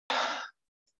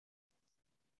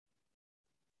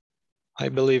I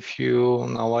believe you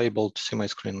now are able to see my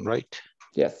screen, right?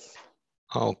 Yes.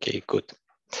 Okay, good.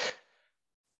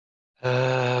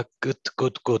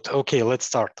 Good. Okay, let's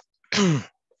start.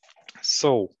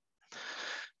 So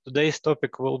today's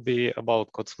topic will be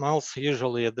about code smells.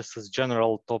 Usually this is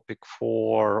general topic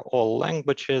for all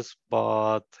languages,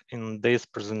 but in this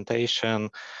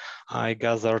presentation, I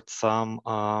gathered some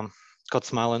code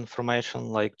smell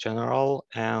information like general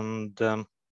and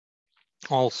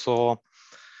also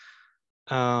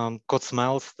code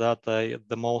smells that I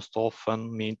the most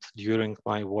often meet during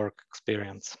my work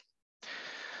experience.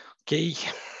 Okay,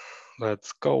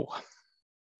 let's go.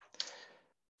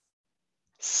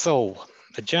 So,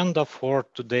 agenda for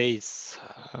today's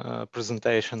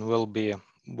presentation will be,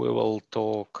 we will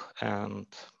talk and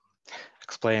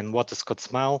explain what is code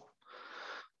smell,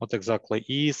 what exactly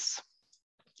is.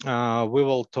 We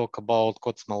will talk about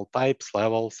code smell types,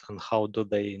 levels, and how do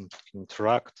they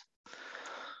interact.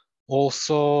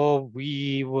 Also,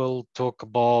 we will talk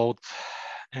about,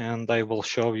 and I will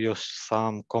show you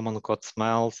some common code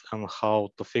smells and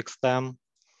how to fix them.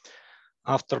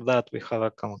 After that, we have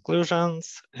a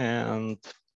conclusions, and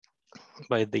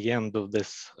by the end of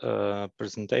this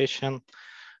presentation,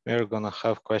 we're gonna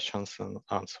have questions and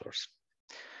answers.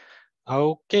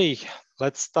 Okay,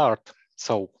 let's start.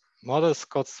 So, what is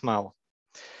code smell?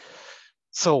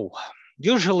 So,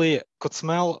 usually code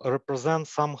smell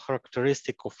represents some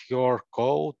characteristic of your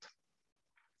code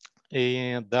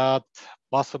that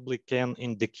possibly can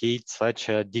indicate such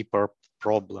a deeper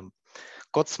problem.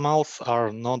 Code smells are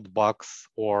not bugs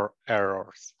or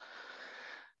errors.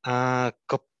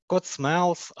 Code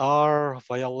smells are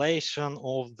violation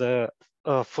of the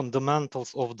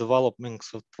fundamentals of developing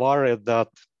software that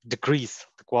decrease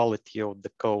the quality of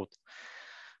the code.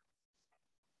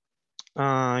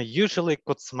 Usually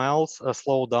code smells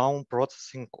slow down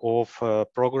processing of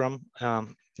program.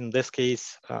 In this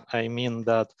case, I mean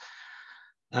that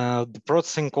the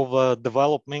processing of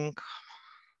developing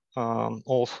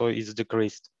also is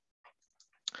decreased.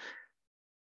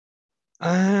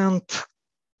 And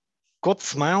code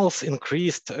smells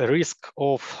increased risk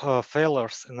of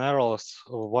failures and errors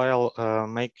while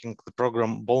making the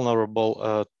program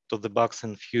vulnerable to the bugs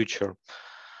in future.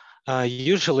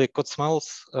 Usually code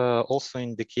smells also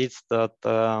indicates that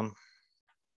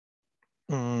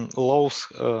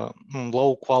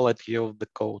low quality of the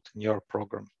code in your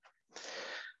program.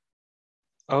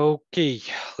 Okay,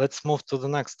 let's move to the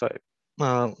next type.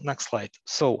 Next slide.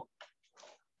 So,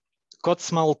 code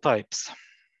smell types.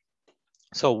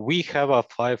 So we have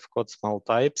 5 code smell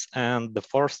types, and the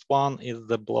first one is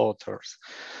the bloaters.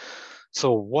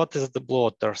 So what is the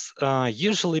bloaters?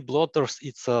 Usually bloaters,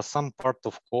 it's some part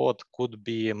of code, could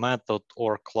be a method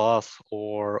or class,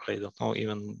 or I don't know,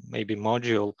 even maybe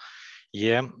module,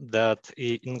 yeah, that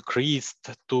increased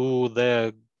to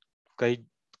the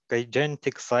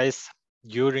gigantic size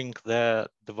during the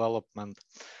development.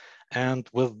 And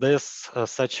with this,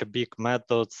 such a big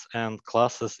methods and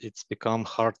classes, it's become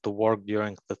hard to work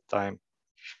during the time.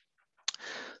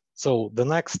 So the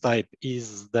next type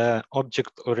is the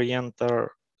object orientation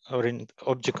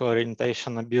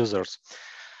abusers.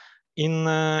 In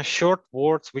short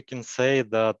words, we can say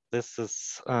that this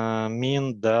is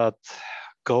mean that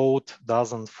code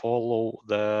doesn't follow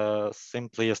the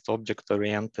simplest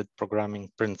object-oriented programming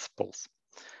principles.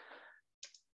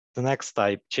 The next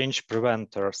type, change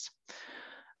preventers.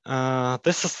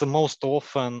 This is the most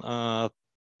often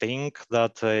thing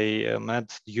that I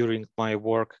met during my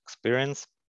work experience.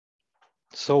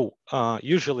 So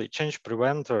usually change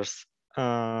preventers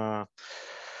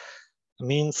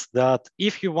means that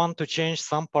if you want to change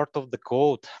some part of the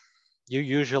code, you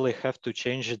usually have to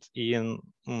change it in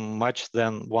much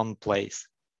than one place.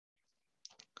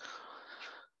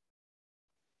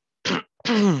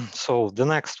 So the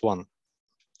next one,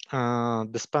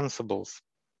 dispensables.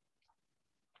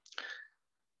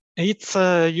 It's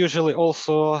usually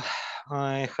also,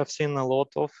 I have seen a lot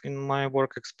of in my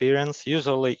work experience.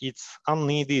 Usually it's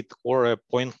unneeded or a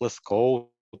pointless code,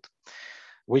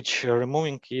 which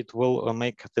removing it will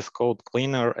make this code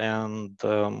cleaner and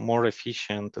more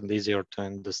efficient and easier to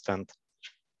understand.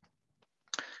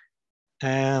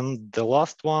 And the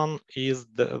last one is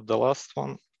the last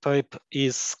one type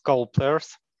is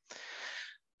sculptors.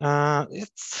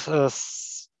 It's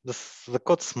the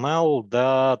code smell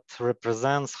that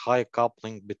represents high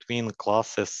coupling between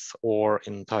classes or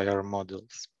entire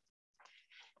modules.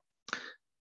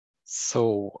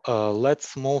 So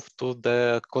let's move to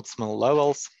the code smell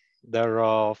levels. There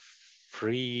are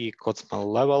 3 code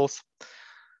smell levels.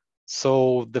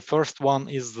 So the first one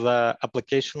is the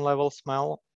application level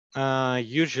smell.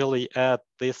 Usually at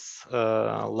this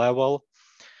level,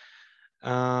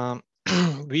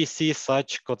 we see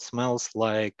such code smells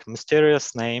like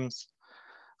mysterious names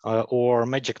or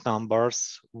magic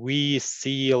numbers. We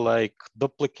see like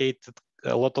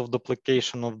a lot of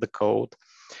duplication of the code.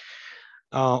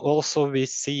 Also, we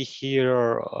see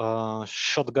here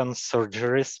shotgun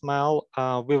surgery smell.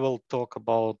 We will talk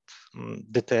about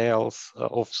details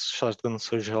of shotgun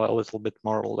surgery a little bit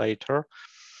more later.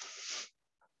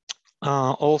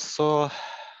 Also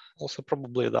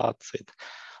probably that's it.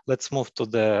 Let's move to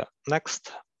the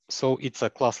next. So it's a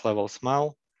class level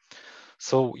smell.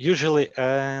 So usually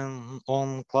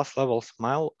on class level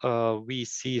smell, we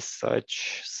see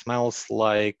such smells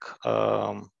like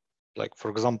for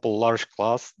example, large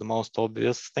class, the most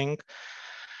obvious thing.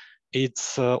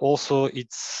 It's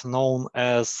it's known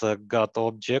as a God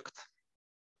object.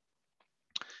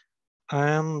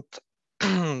 And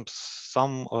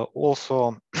some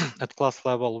also at class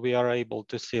level, we are able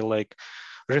to see like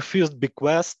refused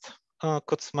bequest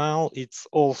could smell. It's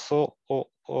also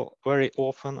very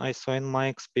often I saw in my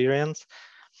experience.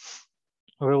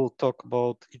 We'll talk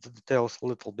about its details a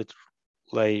little bit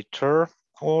later,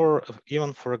 or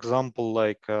even, for example,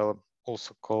 like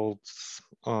also called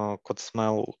could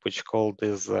smell, which called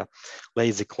is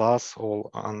lazy class, or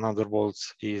in other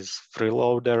words is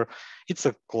freeloader. It's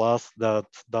a class that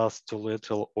does too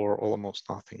little or almost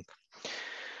nothing.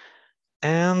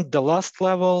 And the last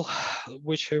level,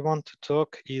 which I want to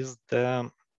talk, is the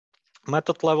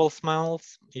method level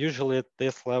smells. Usually at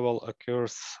this level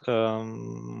occurs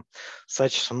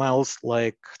such smells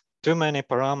like too many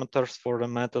parameters for the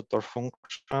method or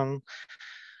function,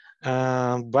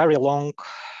 very long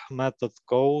method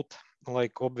code,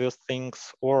 like obvious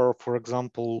things, or for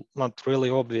example, not really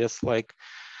obvious, like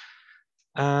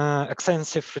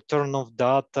extensive return of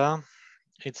data.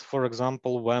 It's, for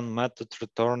example, when method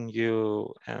return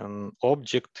you an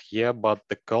object, yeah, but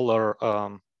the color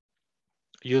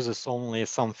uses only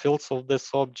some fields of this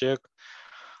object,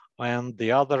 and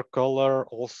the other color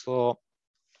also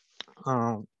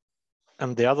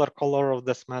and the other color of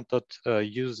this method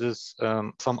uses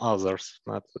some others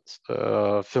methods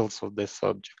fields of this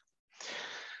object.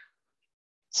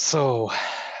 So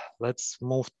let's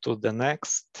move to the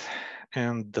next.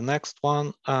 And the next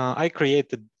one I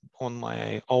created on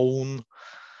my own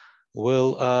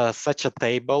such a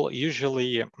table,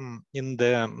 usually in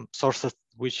the sources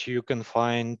which you can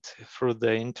find through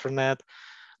the internet.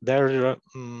 There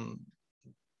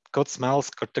code smells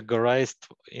categorized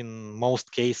in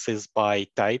most cases by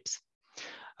types,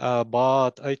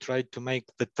 but I tried to make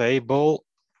the table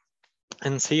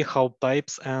and see how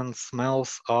types and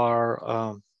smells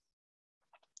are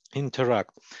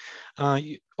interact.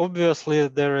 Obviously,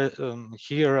 there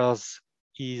here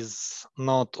is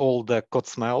not all the code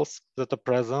smells that are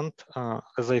present,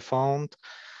 as I found,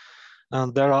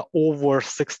 and there are over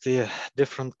 60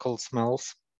 different code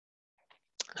smells.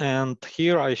 And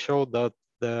here I show that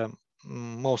the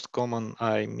most common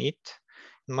I meet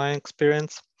in my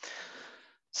experience.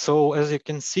 So as you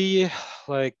can see,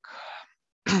 like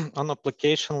on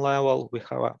application level, we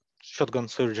have a shotgun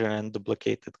surgery and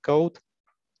duplicated code.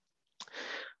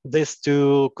 These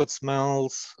two code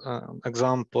smells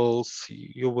examples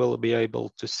you will be able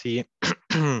to see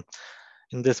in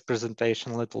this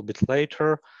presentation a little bit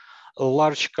later. A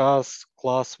large class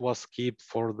was skipped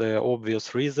for the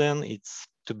obvious reason. It's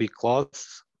to be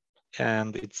class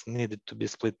and it's needed to be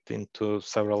split into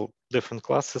several different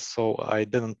classes. So I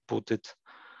didn't put it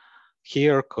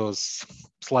here because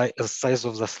size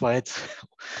of the slides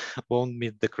won't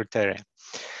meet the criteria.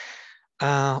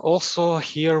 Also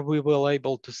here we will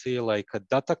able to see like a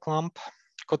data clump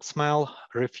code smell,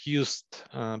 refused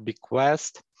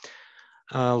bequest,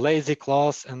 lazy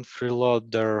class and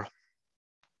freeloader,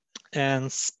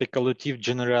 and speculative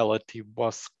generality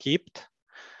was skipped.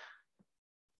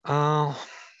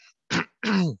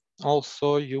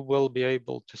 Also, you will be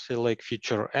able to see like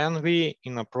feature envy,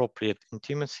 inappropriate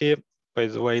intimacy. By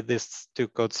the way, these two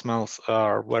code smells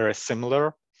are very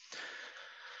similar.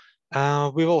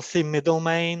 We will see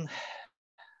middleman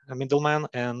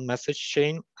and message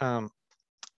chain.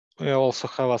 We also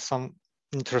have some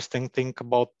interesting thing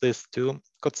about these two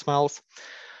code smells.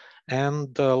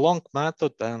 And the long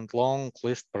method and long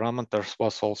list parameters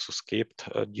was also skipped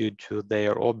due to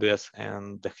their obvious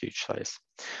and the huge size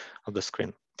of the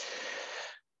screen.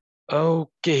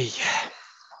 Okay,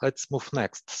 let's move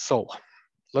next. So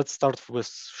let's start with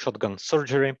shotgun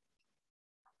surgery.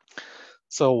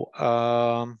 So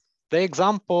the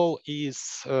example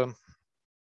is,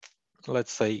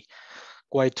 let's say,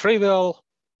 quite trivial,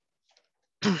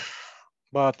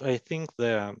 but I think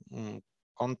the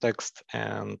context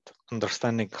and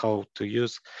understanding how to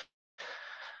use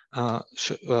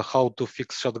how to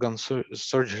fix shotgun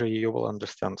surgery, you will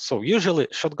understand. So usually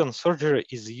shotgun surgery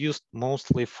is used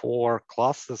mostly for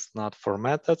classes, not for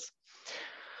methods.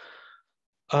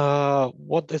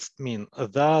 What does it mean?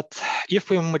 That if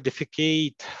we modify,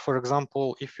 for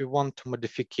example, if we want to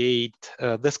modify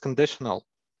this conditional,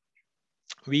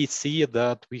 we see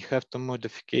that we have to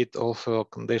modify also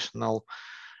conditional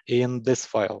in this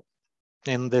file,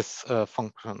 in this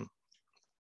function.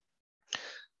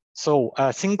 So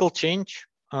a single change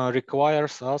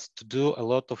requires us to do a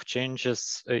lot of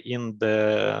changes in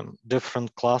the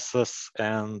different classes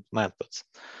and methods.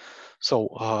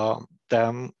 So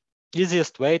the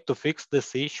easiest way to fix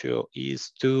this issue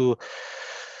is to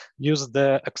use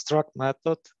the extract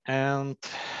method and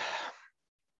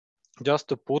just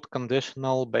to put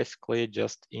conditional basically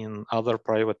just in other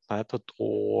private method,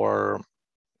 or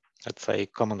let's say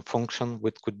common function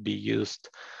which could be used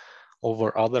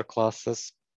over other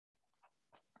classes.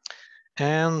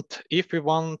 And if we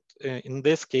want, in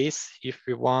this case, if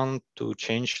we want to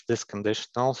change this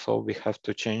conditional, so we have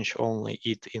to change only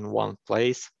it in one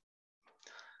place,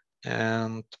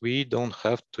 and we don't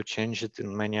have to change it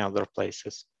in many other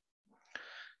places.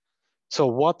 So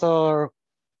what are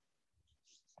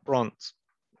prongs?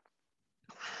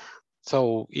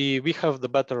 So we have the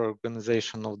better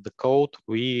organization of the code.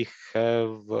 We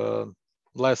have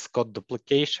less code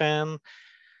duplication,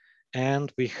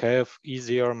 and we have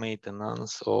easier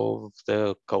maintenance of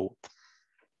the code.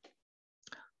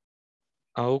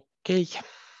 Okay,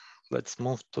 let's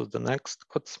move to the next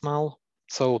code smell.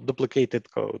 So duplicated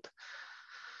code.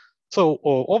 So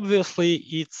obviously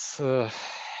it's a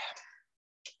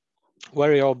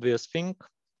very obvious thing.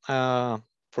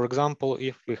 For example,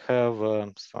 if we have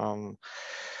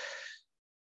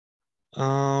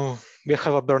we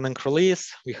have a burning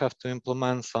release, we have to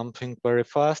implement something very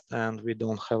fast and we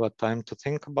don't have a time to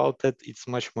think about it. It's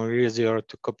much more easier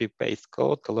to copy paste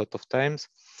code a lot of times.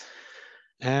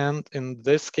 And in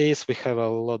this case, we have a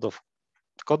lot of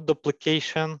code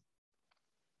duplication,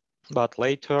 but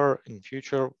later in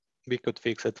future, we could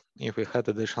fix it if we had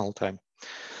additional time.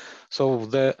 So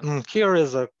here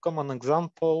is a common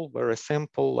example, very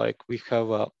simple, like we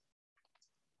have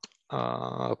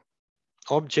a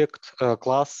object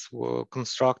class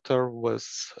constructor with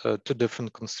two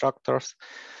different constructors.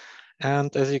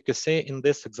 And as you can see in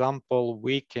this example,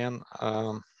 we can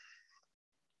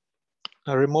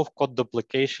remove code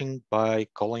duplication by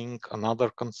calling another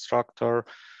constructor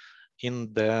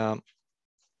in the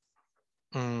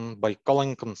by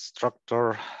calling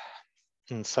constructor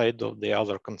inside of the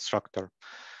other constructor.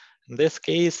 In this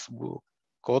case,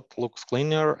 code looks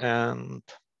cleaner and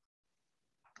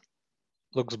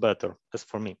looks better, as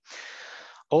for me.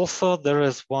 Also, there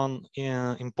is one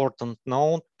important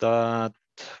note that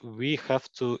we have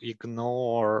to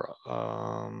ignore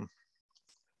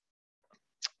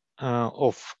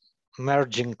of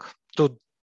merging two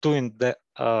in the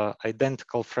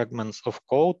identical fragments of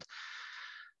code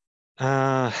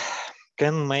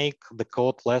can make the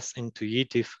code less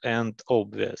intuitive and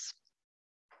obvious.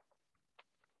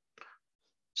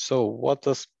 So what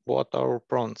are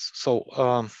prongs? So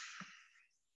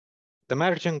the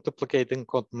merging duplicating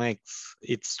code makes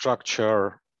its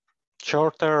structure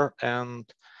shorter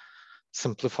and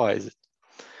simplifies it.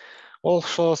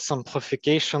 Also,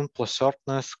 simplification plus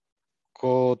shortness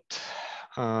code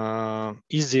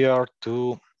easier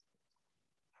to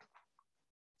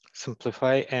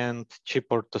simplify and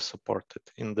cheaper to support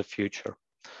it in the future.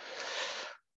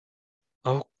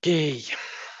 Okay,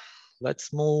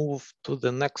 let's move to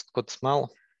the next code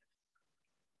smell.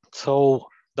 So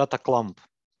data clump.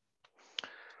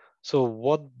 So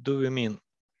what do we mean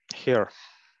here?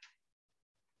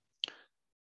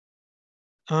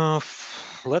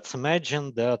 Let's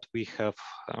imagine that we have,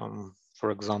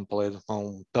 for example, I don't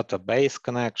know, database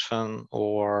connection,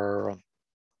 or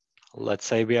let's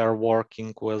say we are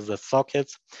working with the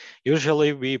sockets.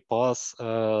 Usually we pass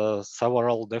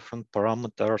several different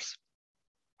parameters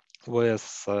with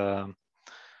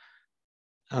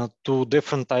two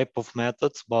different type of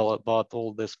methods, but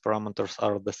all these parameters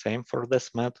are the same for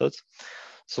this method.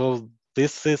 So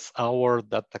this is our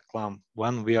data clump.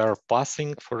 When we are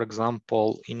passing, for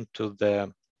example, in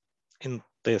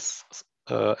this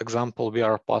example, we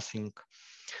are passing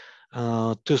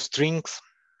two strings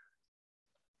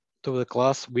to the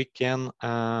class, we can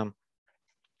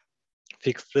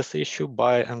fix this issue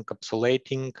by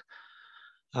encapsulating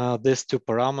these two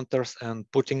parameters and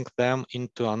putting them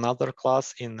into another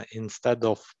class. Instead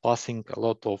of passing a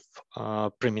lot of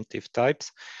primitive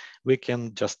types, we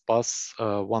can just pass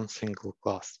one single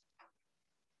class.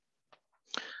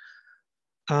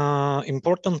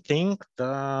 Important thing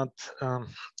that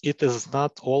it is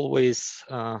not always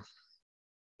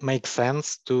make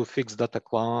sense to fix data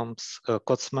clumps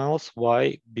code smells.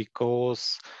 Why?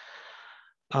 Because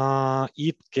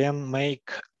it can make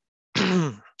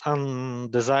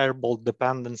undesirable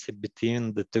dependency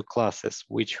between the two classes,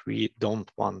 which we don't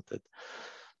want it.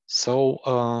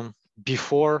 So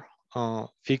before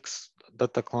fix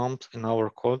data clumps in our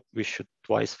code, we should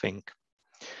twice think.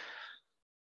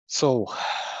 So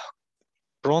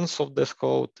pros of this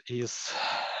code is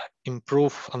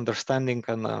improve understanding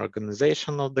and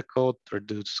organization of the code,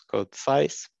 reduce code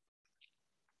size.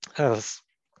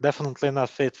 Definitely not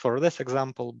fit for this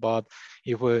example, but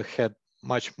if we had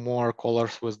much more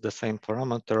colors with the same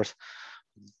parameters,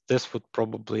 this would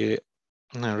probably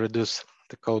reduce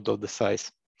the code of the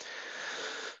size.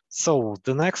 So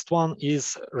the next one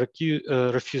is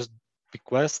refused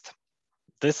request.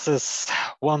 This is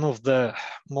one of the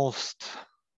most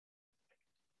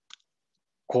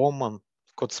common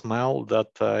code smell that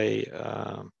I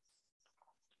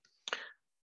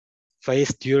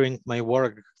faced during my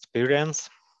work experience.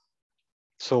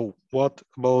 So what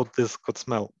about this code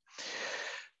smell?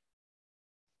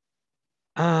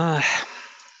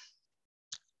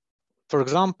 For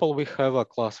example, we have a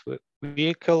class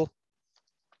vehicle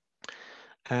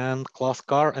and class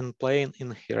car and plane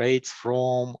inherits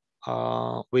from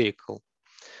vehicle.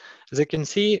 As you can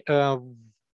see,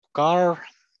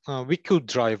 we could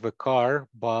drive a car,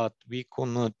 but we could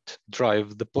not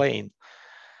drive the plane.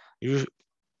 You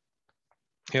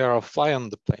are fly on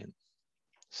the plane.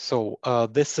 So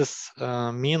this is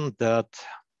mean that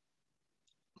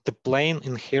the plane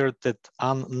inherited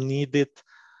unneeded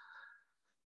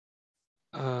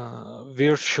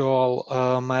virtual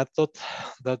method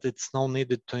that it's now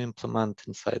needed to implement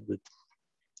inside it.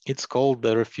 It's called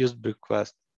the refused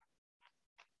request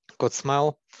code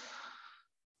smell.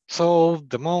 So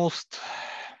the most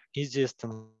easiest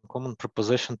and common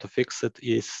proposition to fix it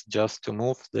is just to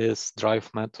move this drive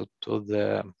method to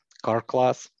the car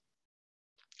class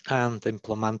and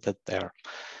implement it there,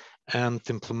 and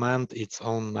implement its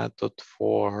own method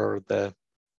for the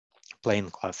plane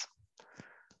class.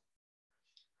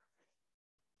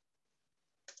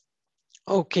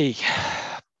 Okay,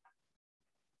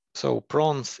 so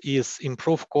pros is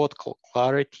improve code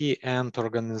clarity and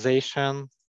organization,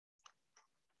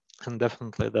 and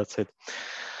definitely that's it.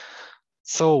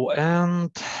 So,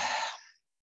 and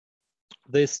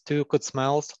these two code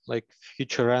smells like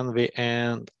future envy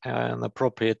and an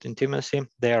appropriate intimacy,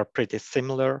 they are pretty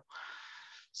similar.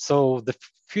 So the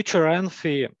future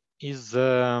envy is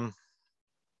code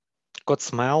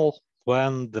smell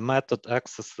when the method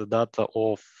accesses the data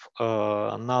of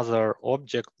another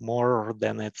object more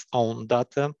than its own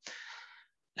data.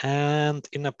 And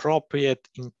inappropriate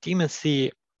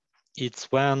intimacy,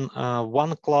 it's when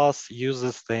one class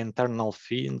uses the internal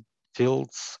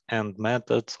fields and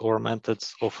methods or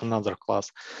methods of another class.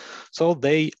 So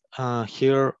they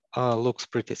here looks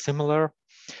pretty similar.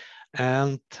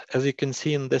 And as you can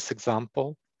see in this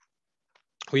example,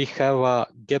 we have a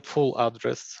get full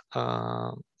address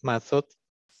method,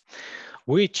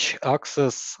 which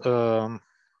access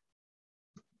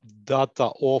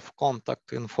data of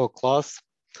contact info class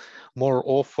more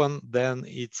often than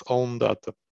its own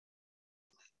data.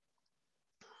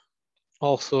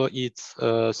 Also, it's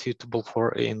suitable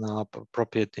for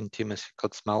inappropriate intimacy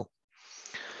code smell.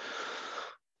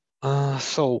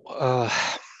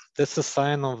 This is a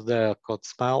sign of the code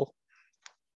smell,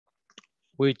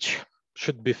 which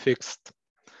should be fixed.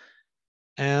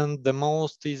 And the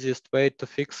most easiest way to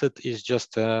fix it is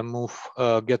just move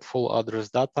get full address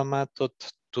data method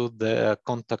to the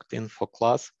contact info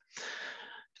class.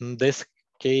 In this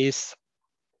case,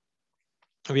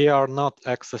 we are not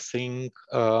accessing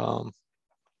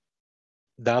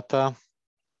data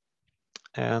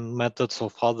and methods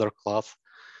of other class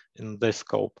in this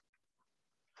scope.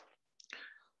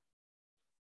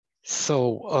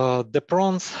 So the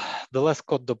pros, the less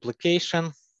code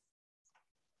duplication,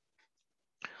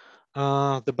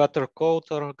 the better code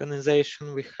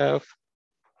organization we have,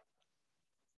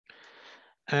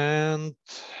 and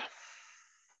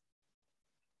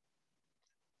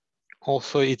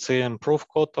also it's an improved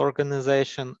code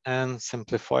organization and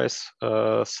simplifies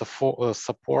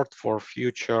support for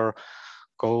future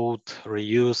code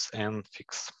reuse and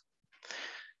fix.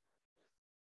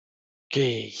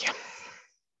 Okay.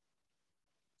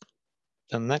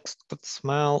 The next code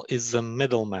smell is the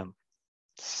middleman.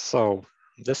 So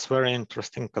this very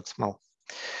interesting code smell.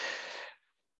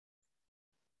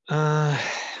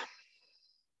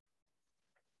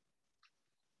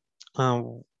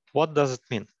 What does it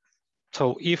mean?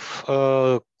 So if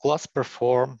a class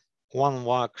perform one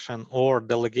action or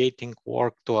delegating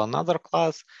work to another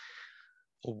class,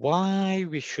 why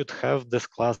we should have this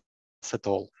class at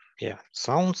all? Yeah,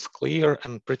 sounds clear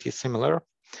and pretty similar.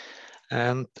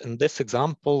 And in this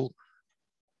example,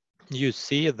 you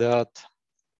see that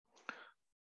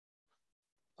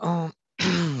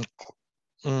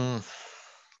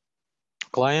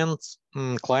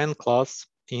client class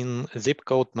in zip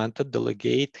code method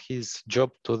delegate his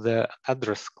job to the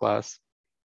address class,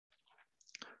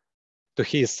 to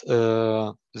his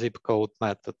zip code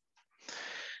method.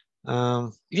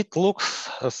 It looks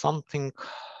something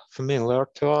familiar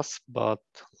to us, but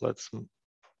let's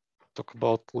talk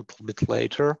about a little bit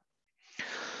later.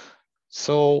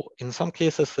 So in some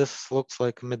cases, this looks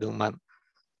like a middleman.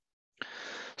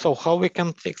 So how we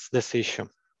can fix this issue?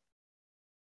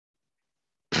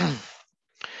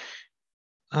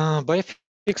 By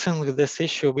fixing this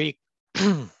issue, we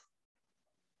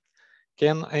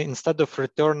can, instead of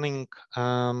returning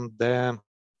the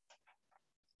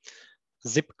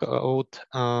zip code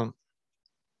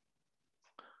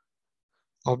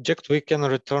object, we can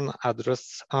return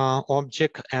address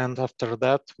object, and after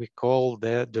that we call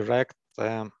the direct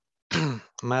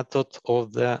method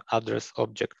of the address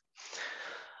object.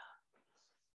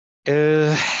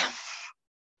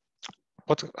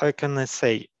 What can I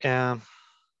say?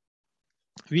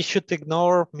 We should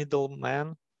ignore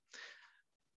middleman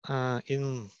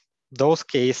in those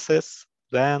cases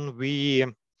when we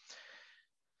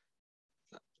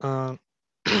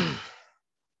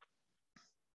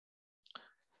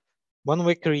when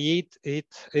we create it,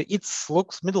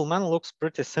 middleman looks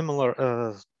pretty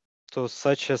similar to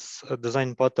such as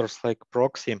design patterns like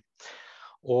proxy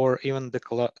or even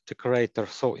the decorator.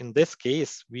 So in this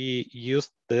case, we use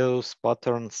those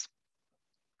patterns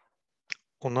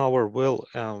on our will.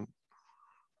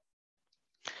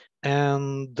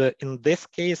 And in this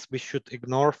case, we should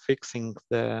ignore fixing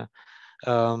the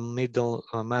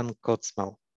middleman code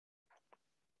smell.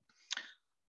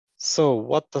 So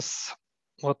what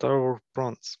are our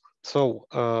prompts? So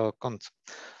cons.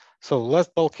 So less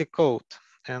bulky code,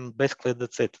 and basically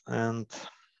that's it. And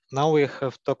now we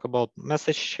have talked about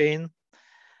message chain,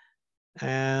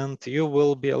 and you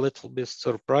will be a little bit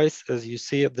surprised as you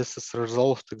see this is a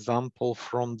resolved example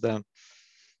from the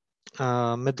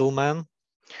middleman.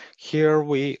 Here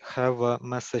we have a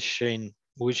message chain,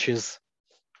 which is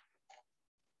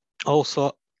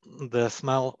also the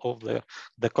smell of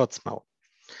the code smell.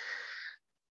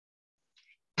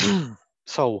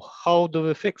 So how do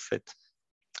we fix it?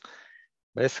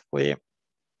 Basically,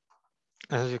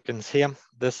 as you can see,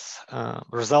 this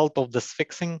result of this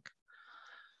fixing,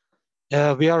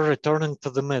 we are returning to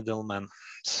the middleman.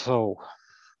 So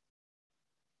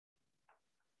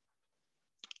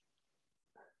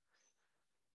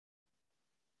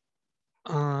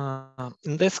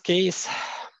in this case,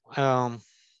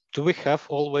 do we have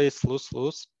always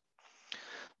lose-lose?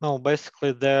 No,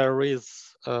 basically there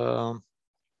is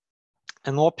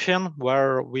an option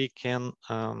where we can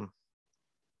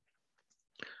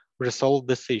resolve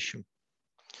this issue.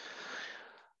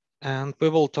 And we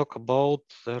will talk about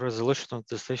the resolution of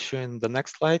this issue in the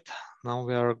next slide. Now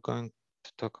we are going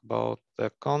to talk about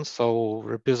the console,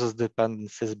 reduces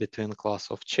dependencies between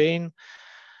class of chain,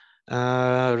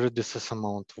 reduces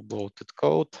amount of bloated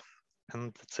code,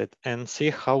 and that's it. And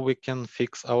see how we can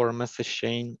fix our message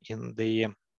chain in the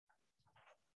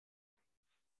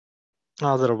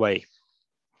other way.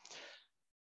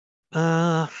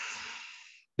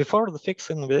 Before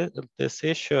fixing this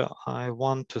issue, I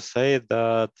want to say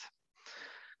that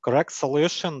correct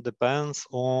solution depends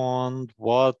on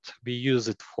what we use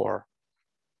it for.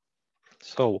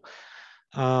 So,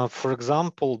 for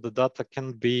example, the data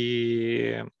can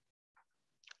be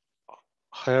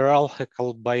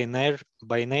hierarchical by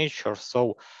nature.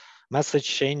 So message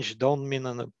change don't mean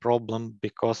a problem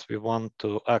because we want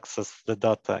to access the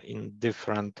data in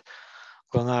different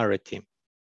clonarity.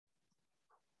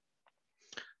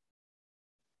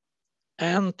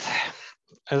 And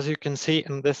as you can see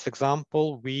in this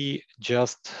example, we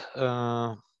just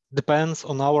depends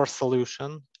on our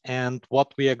solution and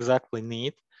what we exactly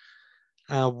need.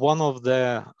 One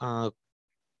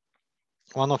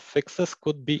of fixes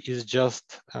could be is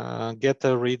just get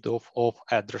rid of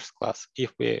address class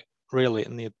if we really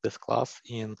need this class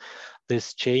in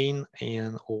this chain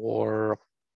or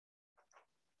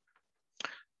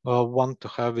want to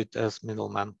have it as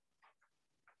middleman.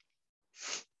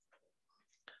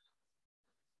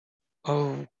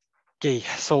 Okay,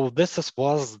 so this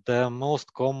was the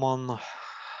most common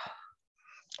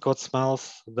code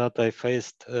smells that I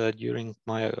faced during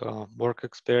my work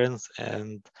experience,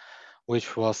 and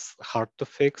which was hard to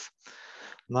fix.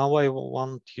 Now I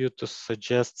want you to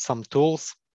suggest some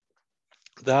tools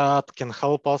that can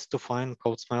help us to find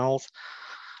code smells.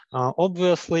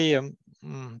 Obviously,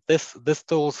 these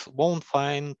tools won't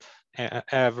find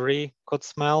every code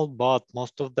smell, but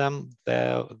most of them,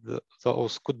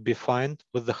 those could be found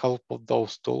with the help of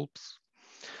those tools.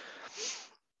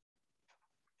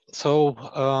 So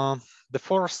the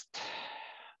first,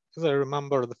 as I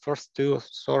remember, the first two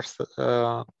source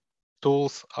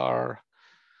tools are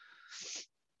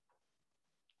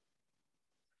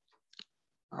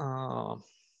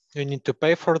you need to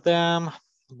pay for them.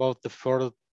 About the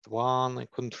third one, I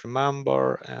couldn't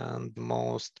remember, and the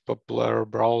most popular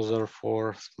browser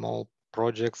for small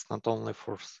projects, not only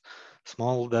for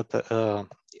small data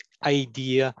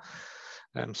idea.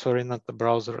 I'm sorry, not the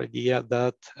browser idea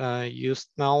that used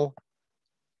now.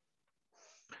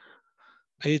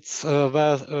 It's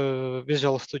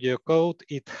Visual Studio Code.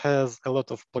 It has a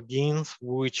lot of plugins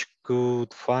which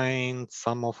could find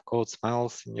some of code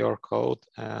smells in your code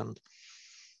and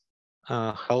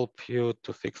help you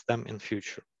to fix them in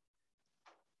future.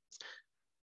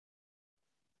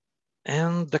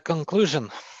 And the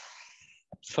conclusion.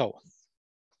 So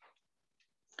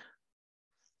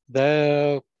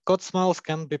the code smells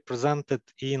can be presented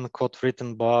in code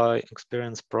written by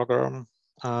experienced programmer.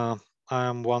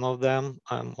 I'm one of them.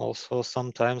 I'm also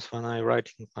sometimes when I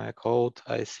write in my code,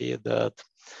 I see that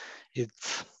it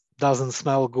doesn't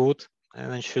smell good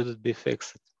and it should be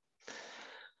fixed.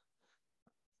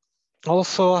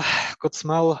 Also, code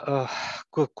smell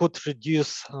could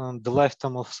reduce the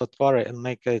lifetime of software and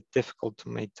make it difficult to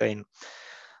maintain.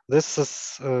 This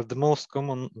is the most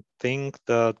common thing,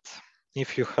 that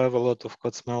if you have a lot of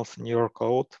code smells in your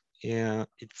code,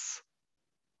 it's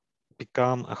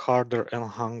become harder and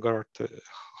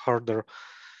harder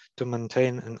to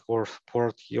maintain and or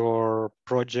support your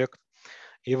project.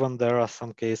 Even there are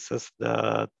some cases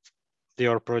that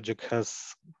your project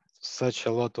has such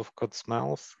a lot of code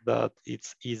smells that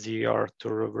it's easier to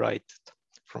rewrite it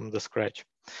from the scratch.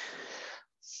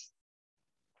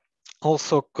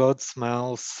 Also, code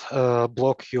smells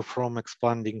block you from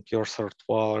expanding your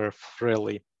software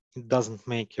freely. It doesn't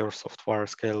make your software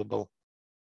scalable.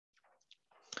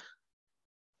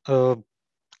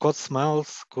 Code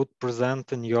smells could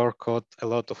present in your code a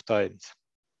lot of times.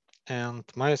 And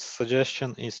my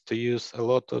suggestion is to use a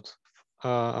lot of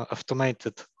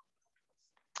automated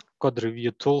code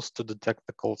review tools to detect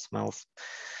the code smells.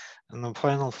 And the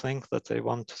final thing that I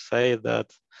want to say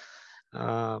that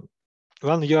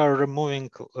when you are removing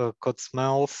code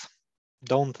smells,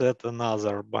 don't add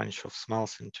another bunch of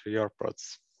smells into your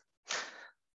process.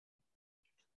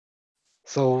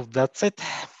 So that's it.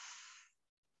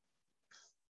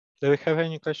 Do we have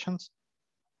any questions?